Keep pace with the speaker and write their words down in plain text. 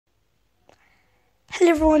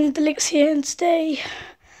Hello everyone, Delix here, and today,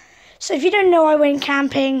 so if you don't know, I went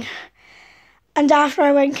camping, and after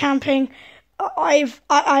I went camping, I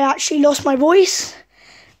actually lost my voice.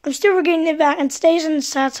 I'm still regaining it back, and today's something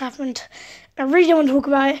sad's happened. I really don't want to talk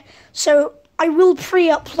about it, so I will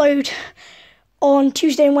pre-upload on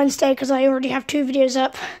Tuesday and Wednesday because I already have 2 videos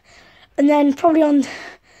up, and then probably on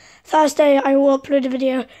Thursday I will upload a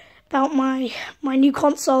video about my new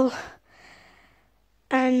console,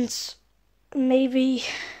 and maybe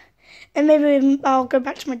I'll go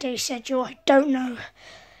back to my daily schedule. I don't know.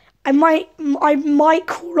 I might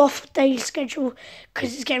call off the daily schedule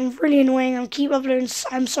because it's getting really annoying. I keep uploading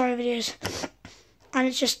I'm sorry videos, and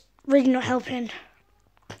it's just really not helping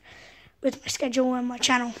with my schedule and my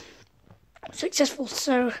channel successful.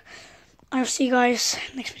 So I'll see you guys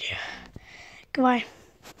next video. Goodbye.